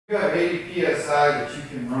You have 80 psi that you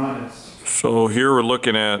can run. So here we're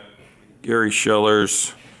looking at Gary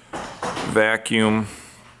Scheller's vacuum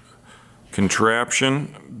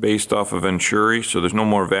contraption based off of Venturi. So there's no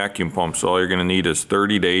more vacuum pumps. So all you're going to need is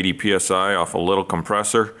 30 to 80 psi off a little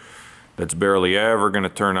compressor that's barely ever going to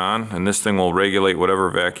turn on, and this thing will regulate whatever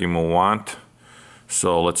vacuum we want.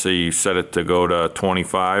 So let's say you set it to go to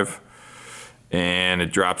 25 and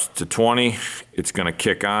it drops to 20, it's going to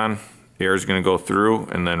kick on, air is going to go through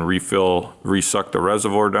and then resuck the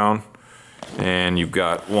reservoir down. And you've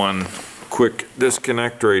got one quick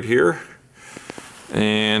disconnect right here,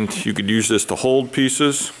 and you could use this to hold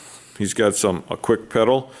pieces. He's got a quick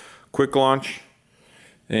pedal, quick launch,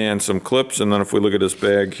 and some clips. And then if we look at this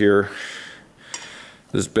bag here,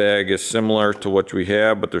 this bag is similar to what we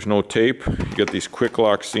have, but there's no tape. You got these quick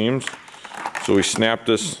lock seams. So we snap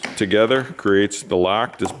this together, creates the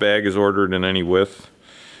lock. This bag is ordered in any width,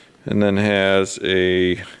 and then has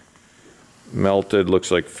a melted,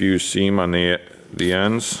 looks like fused seam on the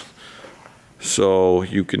ends. So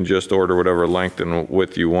you can just order whatever length and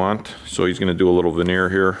width you want. So he's going to do a little veneer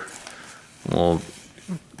here. Well,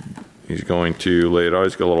 he's going to lay it out.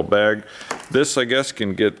 He's got a little bag. This, I guess,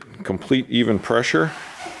 can get complete even pressure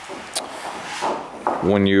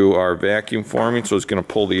when you are vacuum forming, so it's going to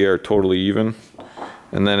pull the air totally even.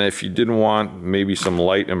 And then if you didn't want maybe some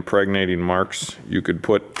light impregnating marks, you could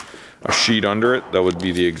put a sheet under it that would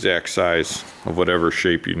be the exact size of whatever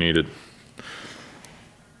shape you needed.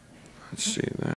 Let's see that.